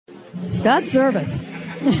Scott Servais.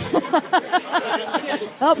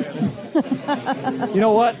 You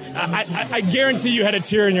know what? I guarantee you had a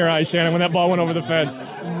tear in your eye, Shannon, when that ball went over the fence.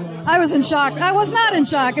 I was in shock. I was not in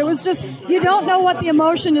shock. It was just, you don't know what the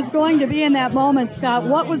emotion is going to be in that moment, Scott.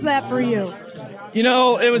 What was that for you? You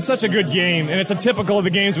know, it was such a good game, and it's a typical of the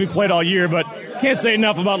games we played all year, but can't say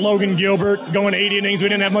enough about Logan Gilbert going 80 innings. We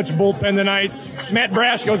didn't have much bullpen tonight. Matt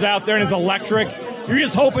Brash goes out there and is electric. You're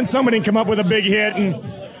just hoping somebody can come up with a big hit, and,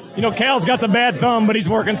 you know, Cal's got the bad thumb, but he's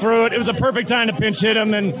working through it. It was a perfect time to pinch hit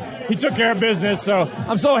him, and he took care of business, so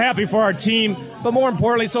I'm so happy for our team, but more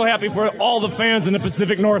importantly, so happy for all the fans in the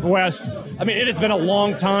Pacific Northwest. I mean, it has been a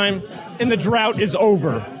long time, and the drought is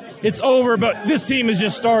over. It's over, but this team has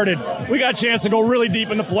just started. We got a chance to go really deep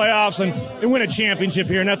in the playoffs and win a championship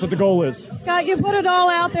here, and that's what the goal is. Scott, you put it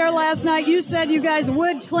all out there last night. You said you guys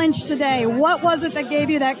would clinch today. What was it that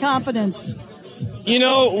gave you that confidence? You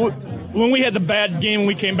know, when we had the bad game,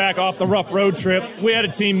 we came back off the rough road trip, we had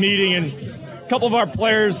a team meeting, and a couple of our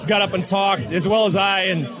players got up and talked, as well as I,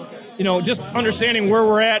 and, you know, just understanding where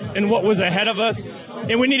we're at and what was ahead of us,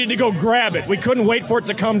 and we needed to go grab it. We couldn't wait for it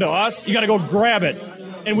to come to us. You got to go grab it.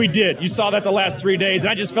 And we did. You saw that the last 3 days. And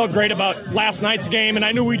I just felt great about last night's game, and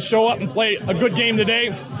I knew we'd show up and play a good game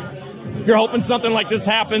today. You're hoping something like this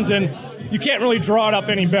happens, and you can't really draw it up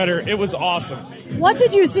any better. It was awesome. What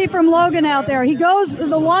did you see from Logan out there? He goes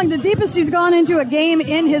the deepest he's gone into a game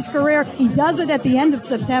in his career. He does it at the end of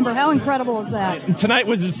September. How incredible is that? And tonight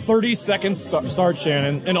was his 32nd start,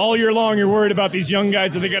 Shannon. And all year long, you're worried about these young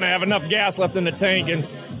guys. Are they going to have enough gas left in the tank? And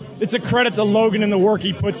it's a credit to Logan and the work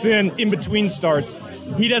he puts in between starts.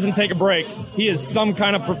 He doesn't take a break. He is some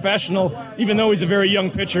kind of professional, even though he's a very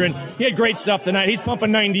young pitcher. And he had great stuff tonight. He's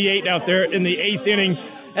pumping 98 out there in the 8th inning.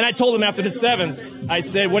 And I told him after the 7th, I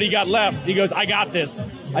said, what do you got left? He goes, I got this.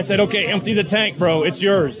 I said, okay, empty the tank, bro. It's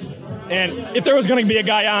yours. And if there was going to be a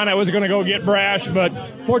guy on, I was going to go get Brash. But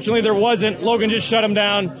fortunately, there wasn't. Logan just shut him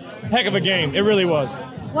down. Heck of a game. It really was.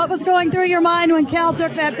 What was going through your mind when Cal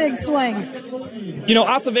took that big swing? You know,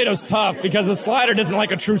 Acevedo's tough because the slider doesn't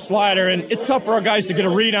like a true slider, and it's tough for our guys to get a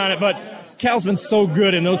read on it, but Cal's been so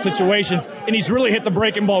good in those situations, and he's really hit the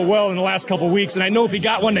breaking ball well in the last couple of weeks, and I know if he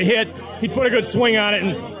got one to hit, he'd put a good swing on it,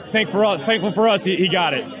 and thankful for us, he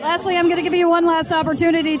got it. Lastly, I'm going to give you one last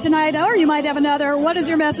opportunity tonight, or you might have another. What is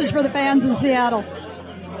your message for the fans in Seattle?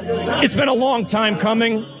 It's been a long time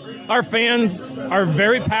coming. Our fans are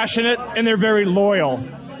very passionate, and they're very loyal.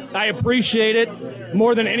 I appreciate it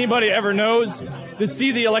more than anybody ever knows. To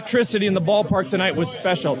see the electricity in the ballpark tonight was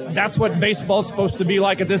special. That's what baseball's supposed to be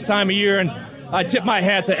like at this time of year, and I tip my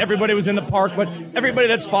hat to everybody who was in the park, but everybody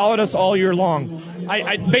that's followed us all year long.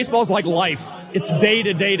 Baseball's like life. It's day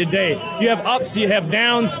to day to day. You have ups, you have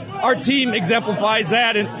downs. Our team exemplifies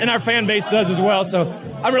that, and our fan base does as well. So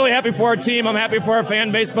I'm really happy for our team. I'm happy for our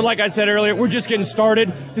fan base. But like I said earlier, we're just getting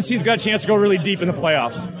started to see if we've got a chance to go really deep in the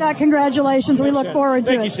playoffs. Scott, congratulations. We look forward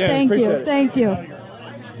to it. Thank you. Thank you.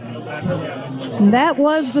 And that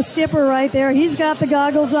was the skipper right there. He's got the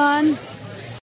goggles on.